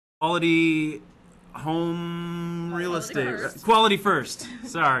Quality home real Quality estate. first. Quality first.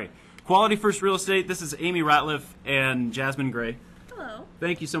 Sorry. Quality first real estate. This is Amy Ratliff and Jazmine Gray. Hello.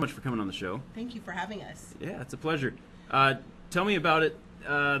 Thank you so much for coming on the show. Thank you for having us. Yeah, it's a pleasure. Tell me about it,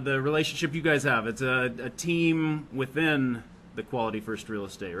 the relationship you guys have. It's a team within the Quality First Real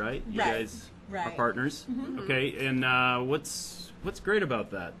Estate, right? You Right, guys are right. partners. Mm-hmm. Okay, and what's great about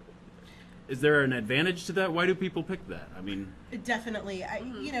that? Is there an advantage to that? Why do people pick that? I mean, Definitely.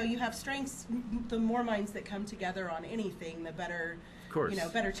 You know, you have strengths. The more minds that come together on anything, the better, of course.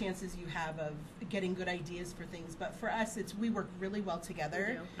 better chances you have of getting good ideas for things. But for us, we work really well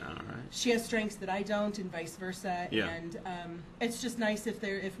together. All right. She has strengths that I don't, and vice versa. Yeah. And it's just nice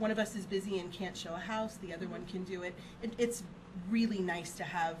if one of us is busy and can't show a house, the other one can do it. It's really nice to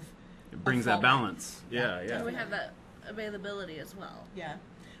have. It brings a that full balance. line. Yeah, yeah. And we have that availability as well. Yeah.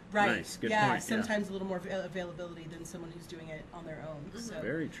 Right. Nice. Good yeah. point. Yeah. Sometimes a little more availability than someone who's doing it on their own. So.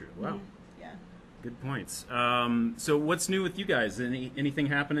 Very true. Wow. Yeah. Good points. So what's new with you guys? Anything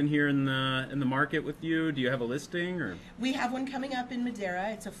happening here in the market with you? Do you have a listing or? We have one coming up in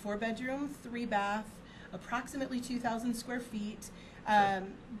Madera. It's a 4-bedroom, 3-bath, approximately 2,000 square feet,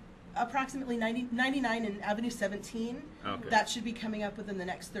 approximately 99 in Avenue 17. Okay. That should be coming up within the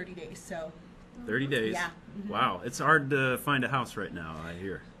next 30 days. So. 30 days. Yeah. Wow. It's hard to find a house right now, I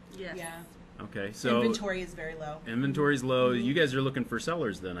hear. Yes. Yeah. Okay. So Inventory is very low. inventory's low. You guys are looking for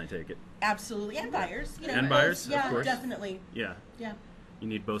sellers then, I take it. Absolutely, and buyers. You know, And buyers, of yeah, course. definitely. Yeah. Yeah. You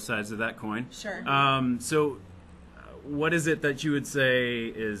need both sides of that coin. Sure. So what is it that you would say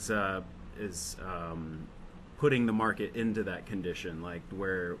is putting the market into that condition, like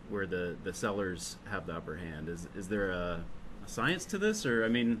where the sellers have the upper hand? Is there a science to this, or I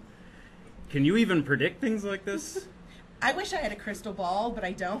mean, can you even predict things like this? I wish I had a crystal ball, but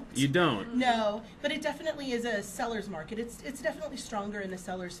I don't. You don't. No, but it definitely is a seller's market. It's definitely stronger in the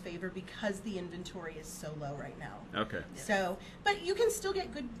seller's favor because the inventory is so low right now. Okay. So, but you can still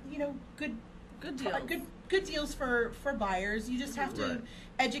get good, Good deals. good deals for buyers. You just have to Right.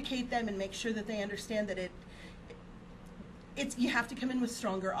 educate them and make sure that they understand that it's you have to come in with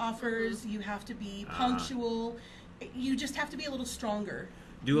stronger offers. You have to be punctual. You just have to be a little stronger.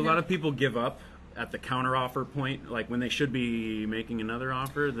 Do a lot of people give up at the counter offer point, like when they should be making another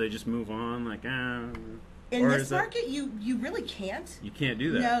offer? They just move on, like In or this is that- market, you really can't. You can't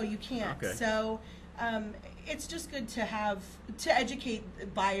do that. No, you can't. Okay. So it's just good to educate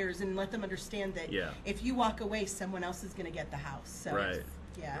buyers and let them understand that Yeah. if you walk away, someone else is going to get the house. So Right.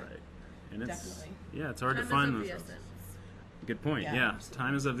 yeah, Right. And it's definitely. yeah, it's hard Time to is find of those. the essence. Good point. Yeah, Yeah, absolutely.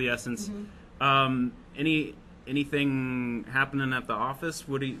 time is of the essence. Mm-hmm. Anything happening at the office?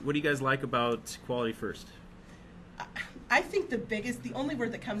 What do you guys like about Quality First? I think the only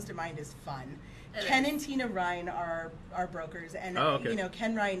word that comes to mind is fun. It Ken is. and Tina Ryan are our brokers, and Oh, okay.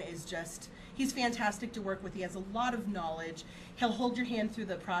 Ken Ryan is he's fantastic to work with. He has a lot of knowledge. He'll hold your hand through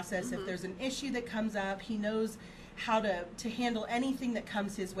the process. Mm-hmm. If there's an issue that comes up, he knows how to handle anything that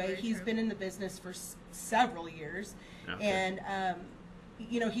comes his way. Very He's true. been in the business for several years, Okay. and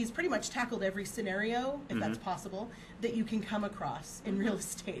he's pretty much tackled every scenario, if that's Mm-hmm. possible, that you can come across in real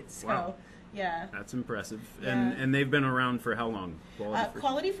estate. So, Wow. yeah. That's impressive. Yeah. And they've been around for how long? Quality First?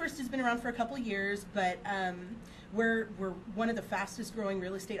 Quality First has been around for a couple of years, but we're one of the fastest growing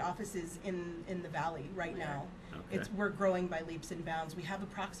real estate offices in the valley right now. Okay. We're growing by leaps and bounds. We have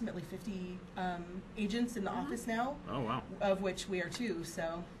approximately 50 agents in the office now, Oh wow. of which we are 2.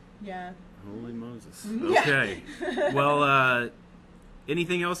 So, yeah. Holy Moses. Yeah. Okay. Well,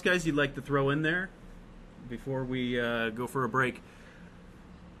 anything else, guys, you'd like to throw in there before we go for a break?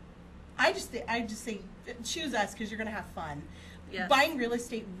 I just say choose us because you're going to have fun. Yes. Buying real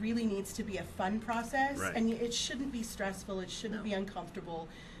estate really needs to be a fun process, Right. and it shouldn't be stressful. It shouldn't be uncomfortable.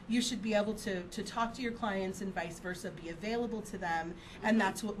 You should be able to talk to your clients and vice versa, be available to them, and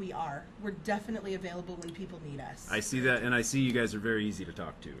that's what we are. We're definitely available when people need us. I see that, and I see you guys are very easy to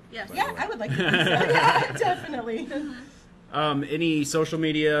talk to. Yes. by the Yeah, way. I would like to think so. Yeah, definitely. Any social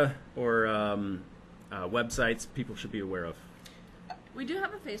media or websites people should be aware of? We do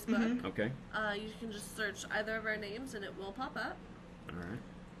have a Facebook. Mm-hmm. Okay. You can just search either of our names and it will pop up. All right.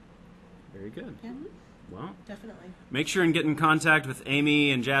 Very good. Yeah, Well, definitely. make sure and get in contact with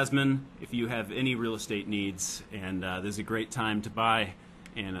Amy and Jazmine if you have any real estate needs. And this is a great time to buy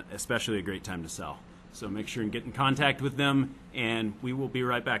and especially a great time to sell. So make sure and get in contact with them, and we will be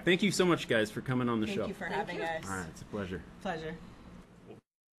right back. Thank you so much, guys, for coming on the show. Thank you for having you. us. All right. It's a pleasure. Pleasure.